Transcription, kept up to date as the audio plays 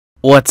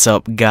What's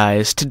up,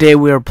 guys? Today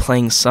we are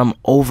playing some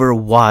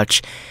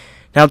Overwatch.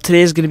 Now today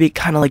is going to be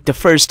kind of like the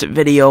first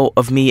video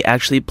of me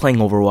actually playing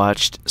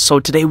Overwatch. So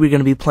today we're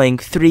going to be playing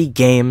 3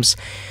 games.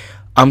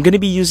 I'm going to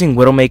be using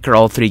Widowmaker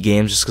all 3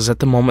 games just because at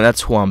the moment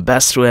that's who I'm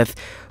best with.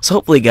 So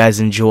hopefully you guys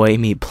enjoy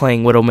me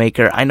playing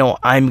Widowmaker. I know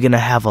I'm going to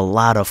have a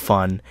lot of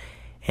fun.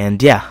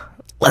 And yeah,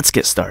 let's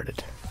get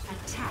started.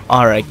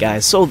 Alright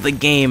guys, so the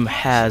game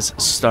has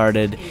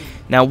started.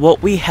 Now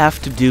what we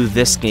have to do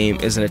this game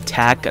is an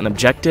attack an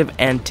objective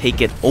and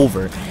take it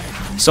over.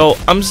 So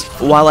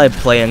while I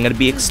play, I'm going to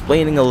be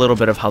explaining a little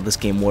bit of how this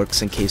game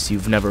works in case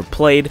you've never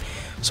played.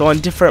 So on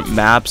different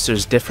maps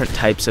there's different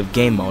types of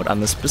game mode.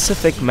 On the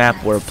specific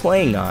map we're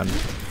playing on,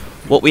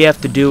 what we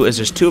have to do is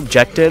there's 2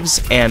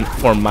 objectives, and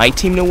for my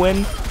team to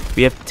win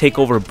we have to take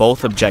over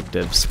both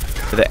objectives.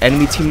 For the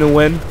enemy team to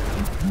win,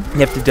 you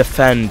have to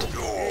defend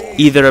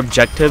either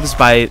objectives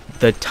by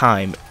the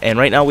time, and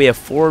right now we have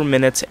 4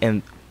 minutes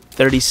and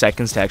 30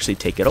 seconds to actually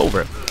take it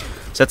over.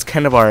 So that's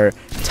kind of our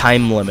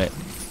time limit.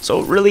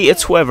 So really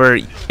it's whoever,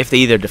 if they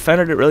either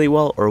defended it really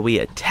well or we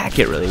attack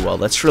it really well,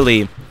 that's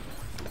really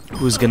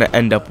who's gonna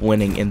end up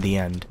winning in the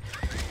end.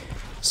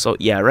 So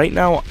yeah, right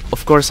now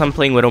of course I'm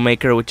playing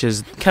Widowmaker, which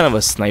is kind of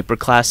a sniper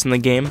class in the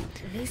game.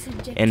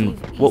 And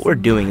what we're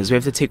doing is we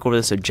have to take over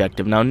this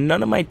objective. Now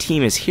none of my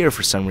team is here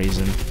for some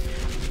reason.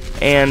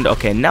 And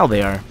okay, now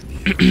they are.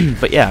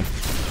 But yeah,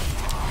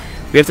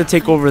 we have to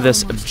take over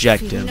this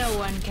objective.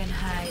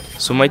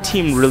 So my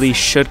team really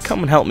should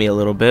come and help me a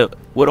little bit.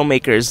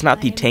 Widowmaker is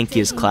not the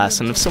tankiest class,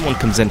 and if someone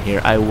comes in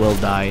here, I will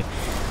die.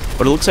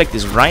 But it looks like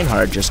this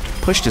Reinhardt just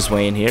pushed his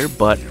way in here,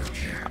 but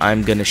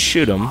I'm gonna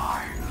shoot him.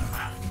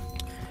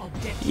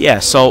 Yeah,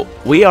 so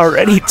we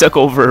already took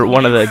over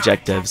one of the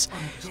objectives,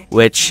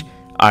 which,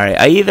 alright,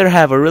 I either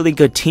have a really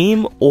good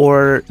team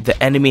or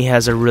the enemy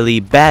has a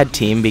really bad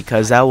team,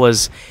 because that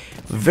was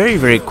very,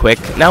 very quick.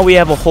 Now we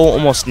have a whole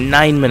almost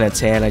 9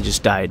 minutes and I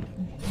just died.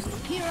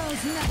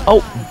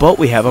 Oh, but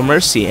we have a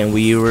Mercy and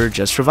we were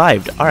just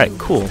revived. Alright,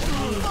 cool.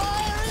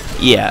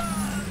 Yeah,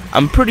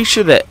 I'm pretty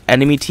sure the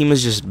enemy team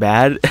is just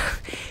bad.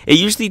 It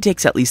usually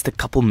takes at least a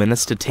couple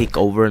minutes to take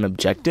over an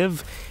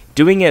objective.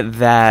 Doing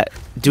that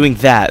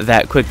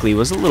quickly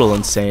was a little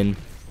insane.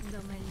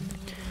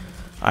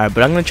 Alright,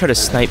 but I'm gonna try to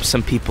snipe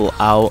some people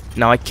out.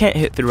 Now I can't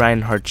hit the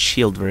Reinhardt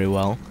shield very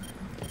well,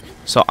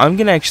 so I'm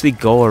gonna actually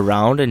go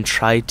around and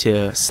try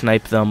to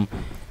snipe them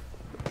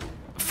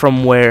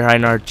from where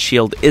Reinhardt's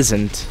shield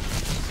isn't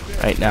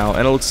right now.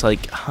 And it looks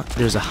like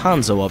there's a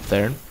Hanzo up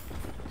there.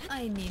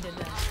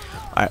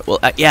 Alright, well,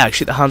 yeah,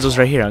 actually the Hanzo's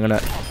right here. I'm gonna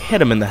hit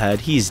him in the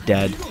head. He's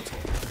dead.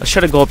 Let's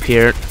try to go up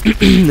here.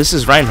 This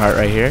is Reinhardt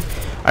right here.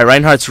 Alright,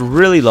 Reinhardt's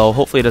really low.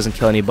 Hopefully he doesn't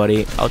kill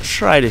anybody. I'll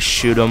try to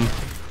shoot him,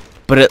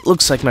 but it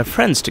looks like my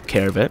friends took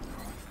care of it.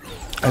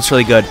 That's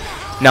really good.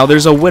 Now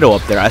there's a Widow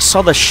up there. I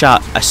saw the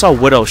shot. I saw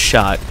Widow's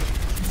shot.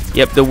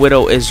 Yep, the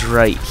Widow is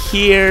right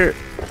here.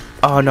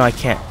 Oh no, I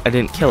can't. I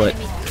didn't kill it.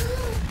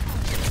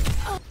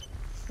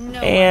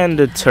 And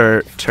the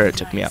turret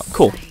took me out.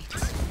 Cool.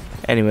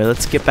 Anyway,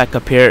 let's get back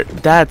up here.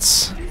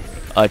 That's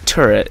a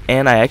turret,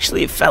 and I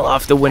actually fell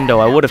off the window.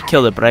 I would have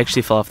killed it, but I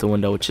actually fell off the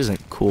window, which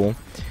isn't cool.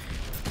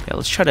 Yeah,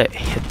 let's try to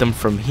hit them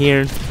from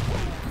here.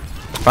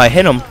 I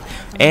hit him,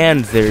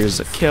 and there's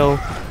a kill.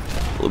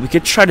 We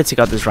could try to take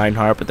out this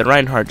Reinhardt, but the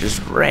Reinhardt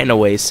just ran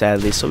away,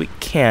 sadly, so we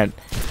can't.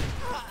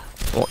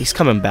 Well, he's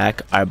coming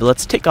back. Alright, but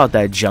let's take out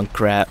that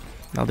Junkrat.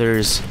 Now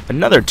there's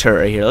another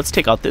turret right here. Let's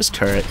take out this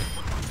turret.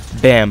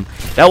 Bam.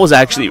 That was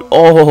actually...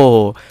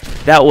 Oh,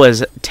 that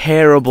was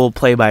terrible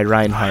play by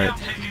Reinhardt.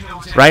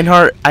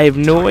 Reinhardt, I have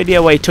no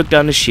idea why he took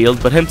down his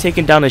shield, but him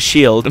taking down his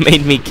shield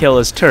made me kill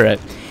his turret.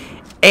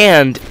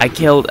 And I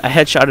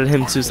headshotted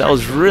him too, so that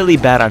was really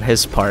bad on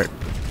his part.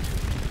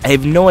 I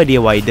have no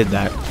idea why he did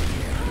that.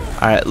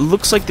 Alright,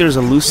 looks like there's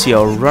a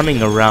Lucio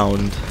running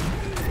around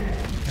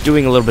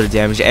doing a little bit of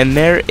damage, and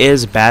there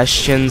is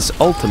Bastion's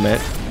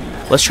ultimate.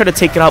 Let's try to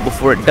take it out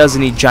before it does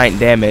any giant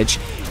damage.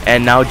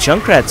 And now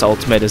Junkrat's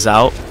ultimate is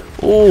out.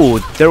 Oh,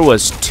 there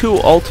was 2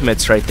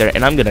 ultimates right there,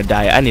 and I'm gonna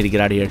die. I need to get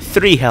out of here.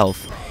 3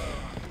 health.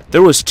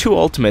 There was 2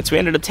 ultimates. We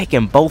ended up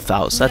taking both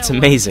out, so that's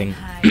amazing.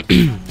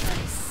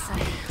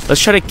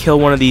 Let's try to kill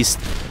one of these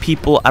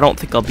people. I don't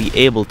think I'll be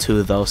able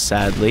to, though,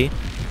 sadly.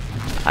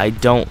 I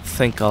don't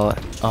think I'll...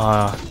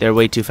 they're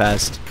way too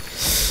fast.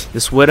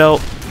 This Widow...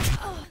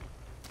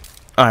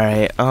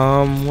 Alright,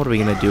 what are we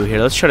gonna do here?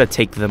 Let's try to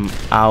take them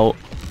out.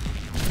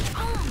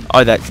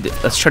 Oh,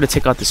 let's try to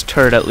take out this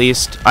turret at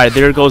least. Alright,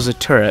 there goes the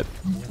turret.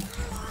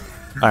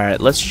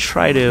 Alright, let's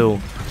try to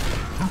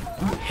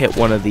hit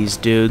one of these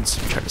dudes.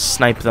 Try to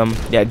snipe them.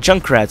 Yeah,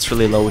 Junkrat's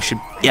really low. We should...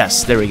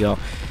 Yes, there we go.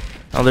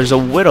 Now there's a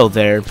Widow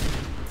there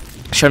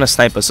trying to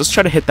snipe us. Let's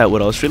try to hit that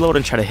Widow. Let's reload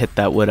and try to hit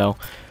that Widow.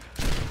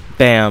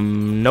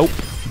 Bam. Nope.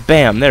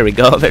 Bam. There we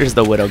go. There's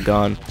the Widow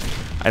gone.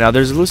 And now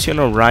there's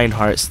Luciano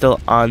Reinhardt still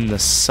on the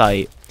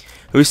site.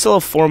 We still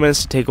have 4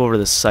 minutes to take over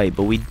the site,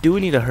 but we do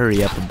need to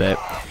hurry up a bit.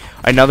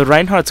 Alright, now the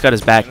Reinhardt's got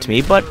his back to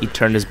me, but he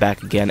turned his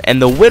back again. And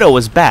the Widow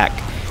is back.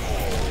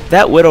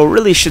 That Widow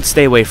really should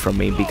stay away from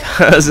me,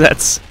 because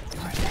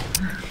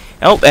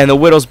Oh, and the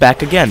Widow's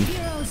back again.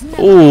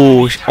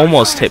 Ooh,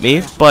 almost hit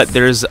me, but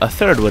there's a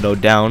third Widow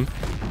down.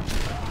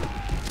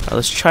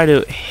 Let's try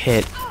to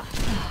hit.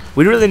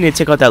 We really need to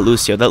take out that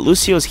Lucio. That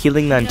Lucio is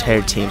healing the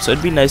entire team, so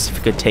it'd be nice if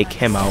we could take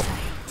him out.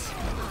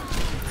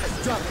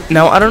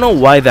 Now, I don't know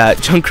why that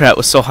Junkrat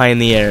was so high in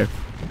the air.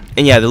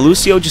 And yeah, the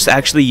Lucio just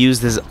actually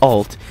used his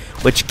ult,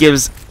 which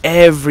gives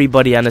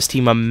everybody on his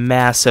team a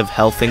massive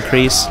health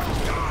increase,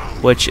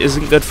 which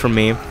isn't good for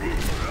me.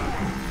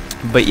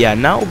 But yeah,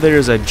 now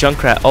there's a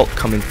Junkrat ult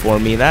coming for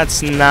me.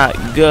 That's not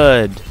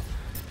good.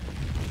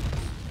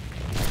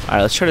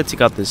 Alright, let's try to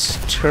take out this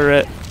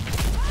turret.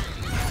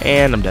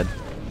 And I'm dead.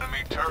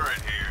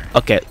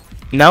 Okay,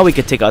 now we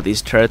can take out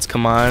these turrets.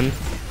 Come on.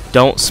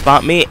 Don't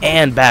spot me.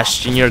 And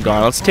Bastion, you're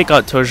gone. Let's take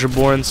out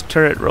Torjaborn's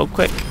turret real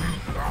quick.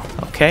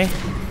 Okay.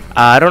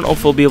 I don't know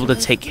if we'll be able to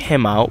take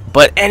him out.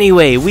 But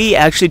anyway, we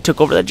actually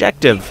took over the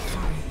objective.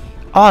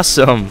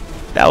 Awesome.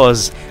 That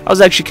was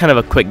actually kind of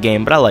a quick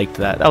game, but I liked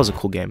that. That was a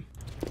cool game.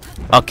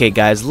 Okay,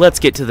 guys, let's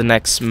get to the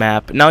next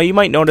map. Now, you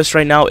might notice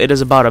right now it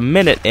is about a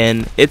minute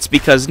in. It's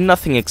because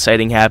nothing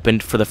exciting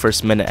happened for the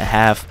first minute and a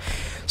half.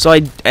 So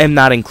I am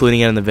not including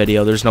it in the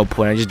video. There's no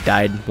point. I just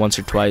died once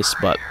or twice.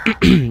 But,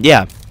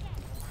 yeah.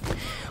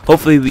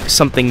 Hopefully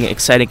something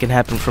exciting can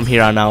happen from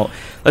here on out.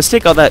 Let's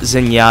take out that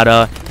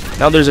Zenyatta.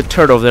 Now there's a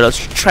turret over there. Let's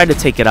try to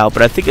take it out.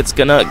 But I think it's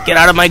going to get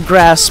out of my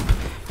grasp.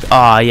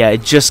 Ah, yeah,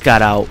 it just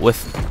got out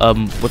with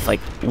like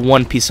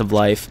one piece of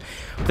life.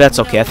 But that's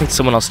okay. I think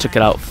someone else took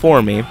it out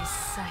for me.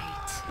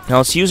 Now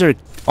let's use our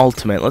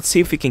ultimate. Let's see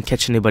if we can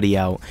catch anybody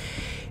out.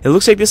 It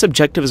looks like this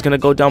objective is going to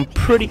go down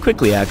pretty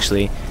quickly,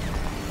 actually.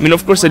 I mean,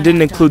 of course, I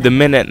didn't include the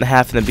minute and a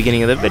half in the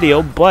beginning of the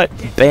video, but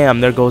bam,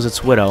 there goes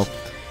its Widow.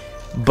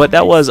 But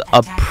that was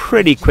a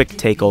pretty quick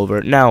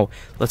takeover. Now,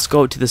 let's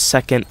go to the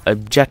second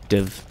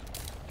objective.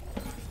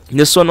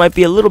 This one might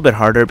be a little bit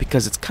harder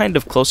because it's kind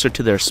of closer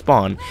to their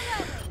spawn.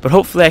 But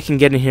hopefully I can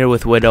get in here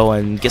with Widow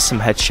and get some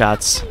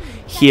headshots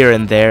here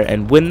and there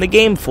and win the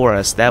game for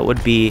us. That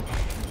would be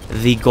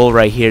the goal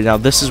right here. Now,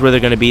 this is where they're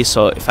going to be,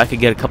 so if I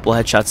could get a couple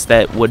of headshots,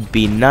 that would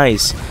be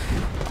nice.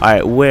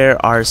 Alright,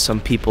 where are some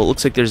people?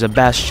 Looks like there's a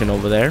Bastion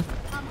over there.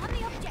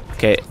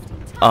 Okay.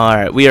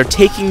 Alright, we are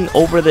taking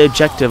over the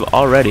objective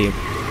already.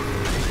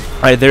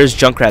 Alright, there's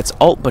Junkrat's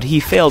ult, but he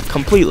failed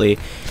completely.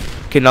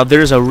 Okay, now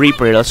there's a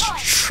Reaper. Let's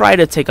try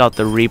to take out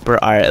the Reaper.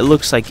 Alright, it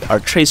looks like our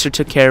Tracer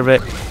took care of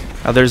it.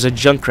 Now there's a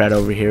Junkrat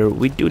over here.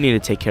 We do need to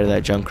take care of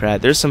that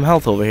Junkrat. There's some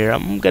health over here.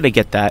 I'm gonna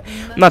get that.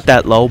 I'm not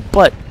that low,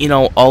 but, you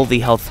know, all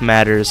the health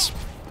matters.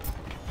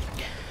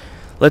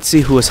 Let's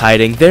see who is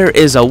hiding. There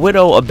is a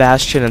Widow, a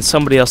Bastion, and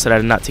somebody else that I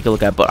did not take a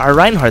look at. But our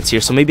Reinhardt's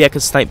here, so maybe I can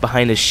snipe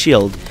behind his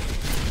shield.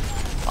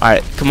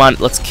 Alright, come on.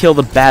 Let's kill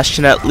the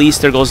Bastion at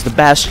least. There goes the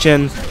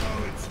Bastion.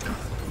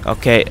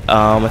 Okay,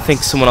 I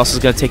think someone else is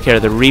going to take care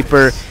of the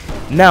Reaper.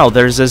 Now,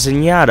 there's a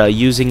Zenyatta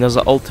using his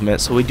ultimate,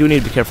 so we do need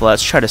to be careful.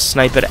 Let's try to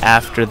snipe it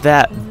after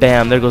that.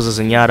 Bam, there goes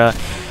the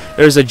Zenyatta.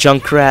 There's a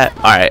Junkrat.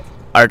 Alright,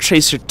 our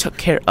Tracer took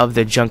care of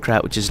the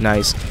Junkrat, which is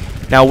nice.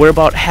 Now, we're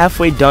about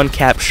halfway done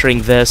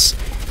capturing this.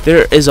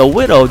 There is a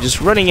Widow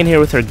just running in here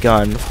with her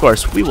gun. Of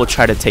course, we will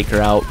try to take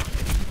her out.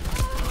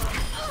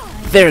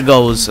 There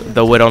goes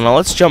the Widow. Now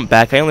let's jump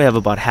back. I only have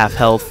about half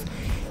health.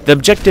 The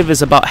objective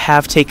is about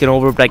half taken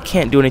over, but I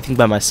can't do anything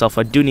by myself.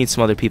 I do need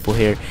some other people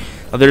here.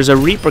 Now there's a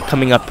Reaper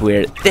coming up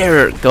here.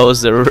 There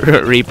goes the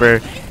Reaper.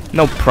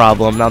 No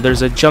problem. Now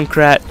there's a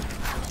Junkrat.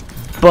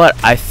 But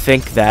I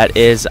think that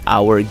is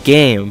our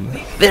game.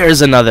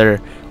 There's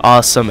another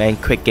awesome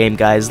and quick game,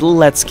 guys.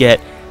 Let's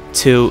get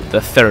to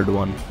the third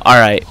one.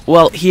 Alright,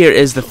 well, here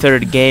is the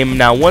third game.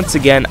 Now, once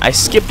again, I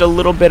skipped a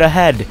little bit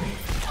ahead,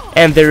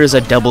 and there is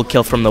a double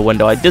kill from the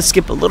window. I did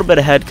skip a little bit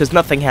ahead because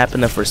nothing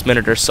happened the first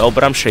minute or so,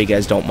 but I'm sure you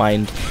guys don't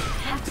mind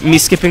me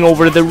skipping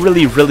over the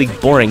really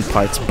boring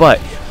parts.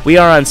 But we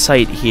are on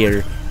site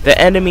here. The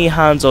enemy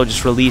Hanzo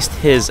just released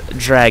his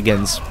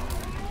dragons.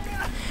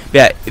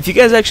 Yeah, if you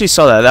guys actually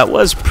saw that, that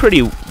was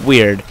pretty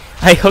weird.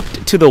 I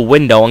hooked to the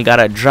window and got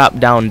a drop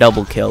down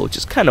double kill, which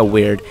is kind of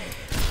weird.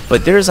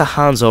 But there's a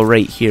Hanzo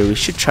right here. We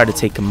should try to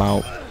take him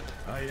out.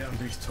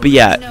 But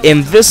yeah,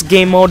 in this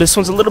game mode, this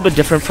one's a little bit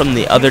different from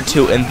the other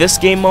two. In this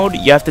game mode,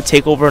 you have to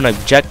take over an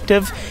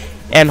objective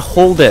and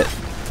hold it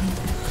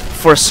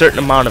for a certain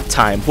amount of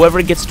time.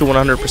 Whoever gets to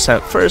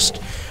 100%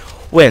 first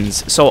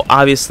wins. So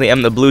obviously,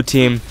 I'm the blue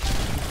team.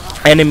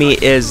 Enemy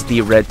is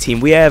the red team.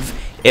 We have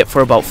it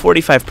for about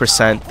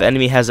 45%. The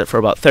enemy has it for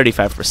about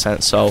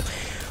 35%. So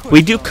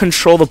we do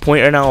control the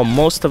point right now.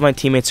 Most of my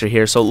teammates are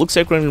here, so it looks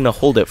like we're going to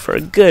hold it for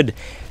a good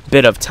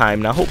bit of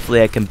time. Now,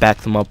 hopefully I can back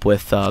them up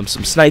with some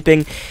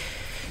sniping.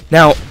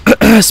 Now,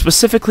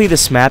 specifically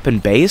this map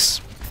and base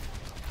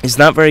is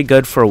not very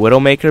good for a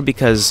Widowmaker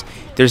because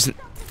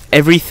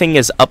everything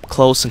is up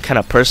close and kind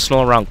of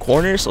personal around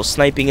corners, so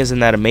sniping isn't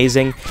that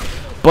amazing.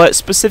 But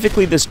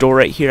specifically this door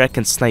right here I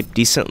can snipe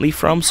decently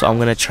from, so I'm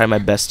going to try my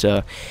best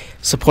to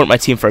support my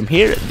team from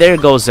here. There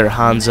goes their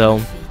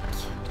Hanzo.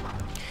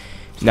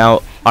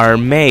 Now, our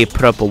Mei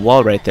put up a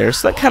wall right there,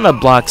 so that kind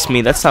of blocks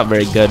me. That's not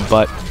very good,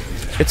 but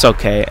It's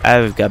okay.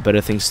 I've got better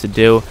things to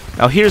do.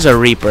 Now here's a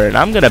Reaper, and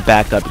I'm gonna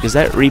back up because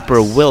that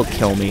Reaper will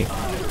kill me.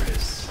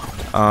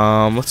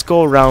 Let's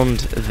go around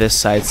this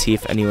side, see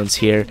if anyone's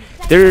here.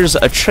 There's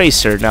a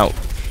Tracer. Now,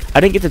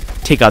 I didn't get to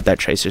take out that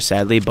Tracer,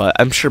 sadly, but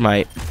I'm sure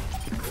my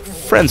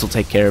friends will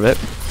take care of it.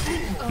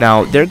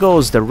 Now, there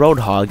goes the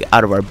Roadhog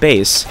out of our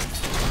base.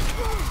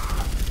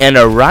 And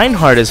a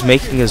Reinhardt is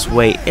making his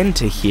way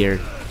into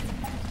here.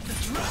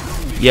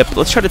 Yep,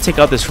 let's try to take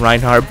out this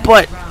Reinhardt,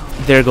 but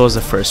there goes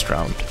the first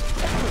round.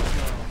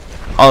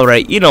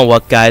 Alright, you know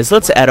what, guys,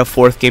 let's add a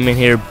fourth game in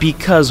here,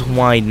 because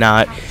why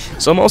not?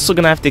 So I'm also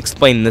going to have to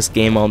explain this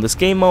game mode. This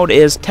game mode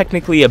is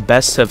technically a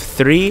best of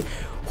 3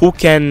 who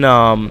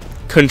can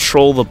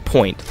control the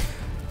point.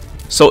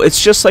 So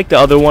it's just like the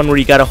other one where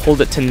you got to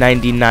hold it to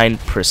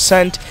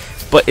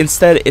 99%, but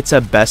instead it's a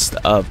best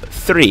of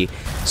 3.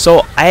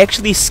 So I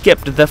actually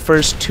skipped the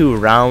first 2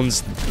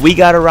 rounds. We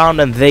got a round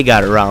and they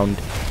got a round.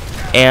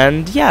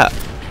 And yeah,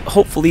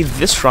 hopefully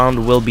this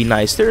round will be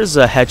nice. There's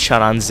a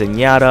headshot on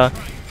Zenyatta.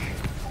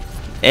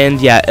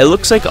 And yeah, it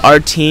looks like our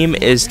team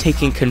is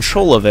taking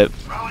control of it.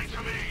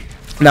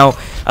 Now,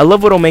 I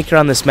love Widowmaker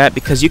on this map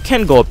because you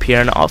can go up here,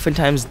 and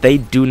oftentimes they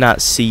do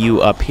not see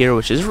you up here,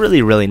 which is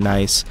really, really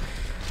nice.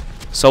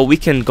 So we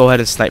can go ahead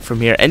and snipe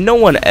from here, and no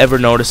one ever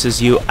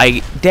notices you.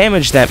 I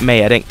damaged that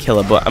Mei. I didn't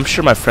kill her, but I'm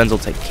sure my friends will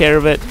take care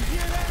of it.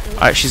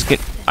 Alright, she's good.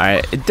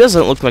 Alright, it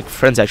doesn't look like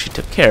friends actually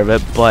took care of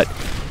it, but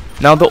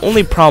now the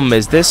only problem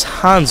is this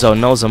Hanzo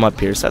knows I'm up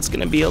here, so that's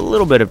going to be a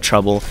little bit of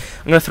trouble.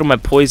 I'm going to throw my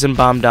poison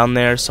bomb down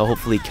there, so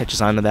hopefully he catches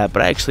on to that,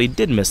 but I actually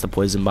did miss the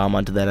poison bomb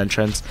onto that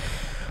entrance.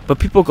 But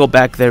people go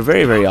back there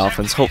very, very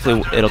often, so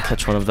hopefully it'll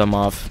catch one of them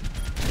off.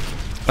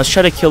 Let's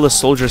try to kill the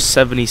soldier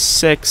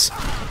 76,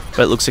 but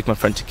it looks like my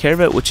friend took care of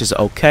it, which is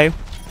okay.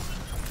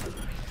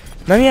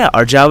 Now yeah,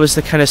 our job is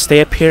to kind of stay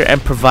up here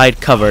and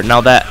provide cover.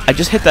 Now that I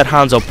just hit that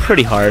Hanzo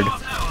pretty hard,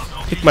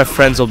 I think my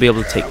friends will be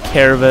able to take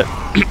care of it.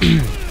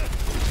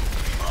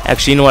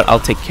 Actually, you know what? I'll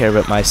take care of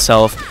it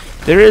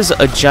myself. There is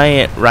a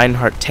giant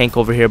Reinhardt tank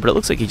over here, but it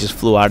looks like he just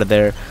flew out of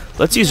there.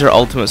 Let's use our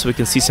ultimate so we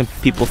can see some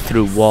people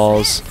through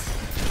walls.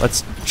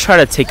 Let's try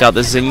to take out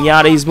the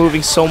Zenyatta. He's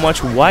moving so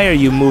much. Why are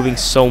you moving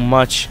so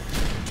much?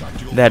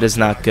 That is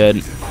not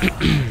good.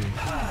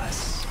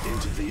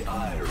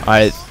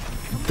 Alright,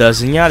 the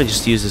Zenyatta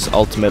just used his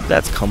ultimate.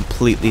 That's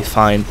completely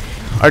fine.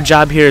 Our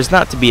job here is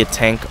not to be a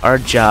tank. Our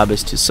job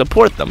is to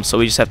support them. So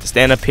we just have to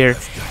stand up here.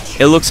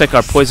 It looks like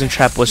our poison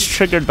trap was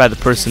triggered by the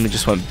person who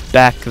just went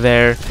back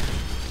there.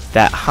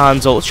 That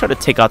Hanzo. Let's try to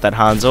take out that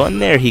Hanzo.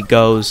 And there he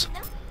goes.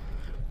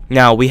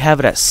 Now, we have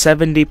it at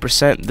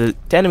 70%.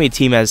 The enemy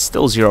team has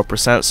still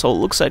 0%. So it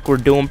looks like we're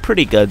doing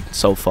pretty good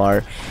so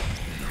far.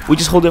 We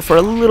just hold it for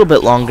a little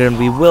bit longer. And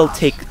we will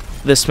take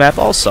this map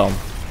also.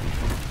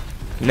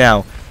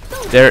 Now,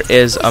 there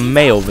is a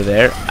Mei over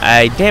there.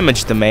 I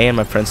damaged the Mei and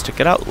my friends took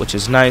it out, which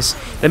is nice.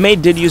 The Mei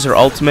did use her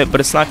ultimate, but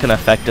it's not going to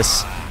affect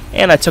us.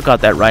 And I took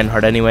out that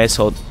Reinhardt anyway,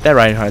 so that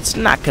Reinhardt's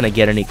not going to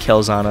get any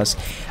kills on us.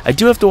 I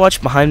do have to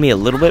watch behind me a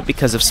little bit,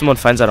 because if someone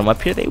finds out I'm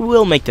up here, they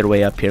will make their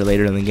way up here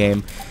later in the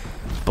game.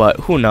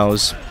 But who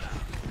knows.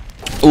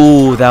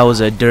 Ooh, that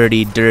was a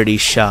dirty, dirty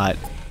shot.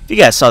 If you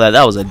guys saw that,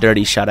 that was a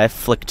dirty shot. I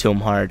flicked to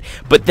him hard.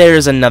 But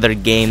there's another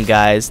game,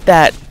 guys.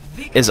 That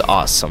is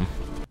awesome.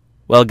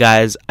 Well,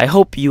 guys, I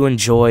hope you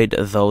enjoyed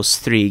those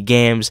 3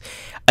 games.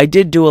 I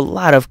did do a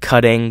lot of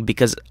cutting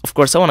because, of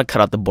course, I want to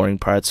cut out the boring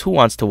parts. Who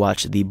wants to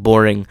watch the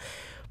boring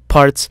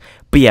parts?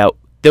 But yeah,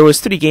 there was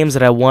 3 games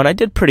that I won. I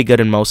did pretty good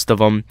in most of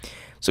them.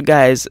 So,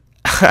 guys,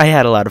 I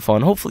had a lot of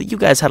fun. Hopefully, you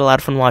guys had a lot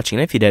of fun watching.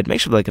 And if you did, make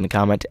sure to like and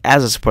comment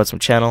as it supports my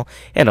channel.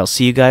 And I'll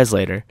see you guys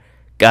later.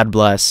 God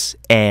bless,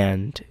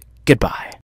 and goodbye.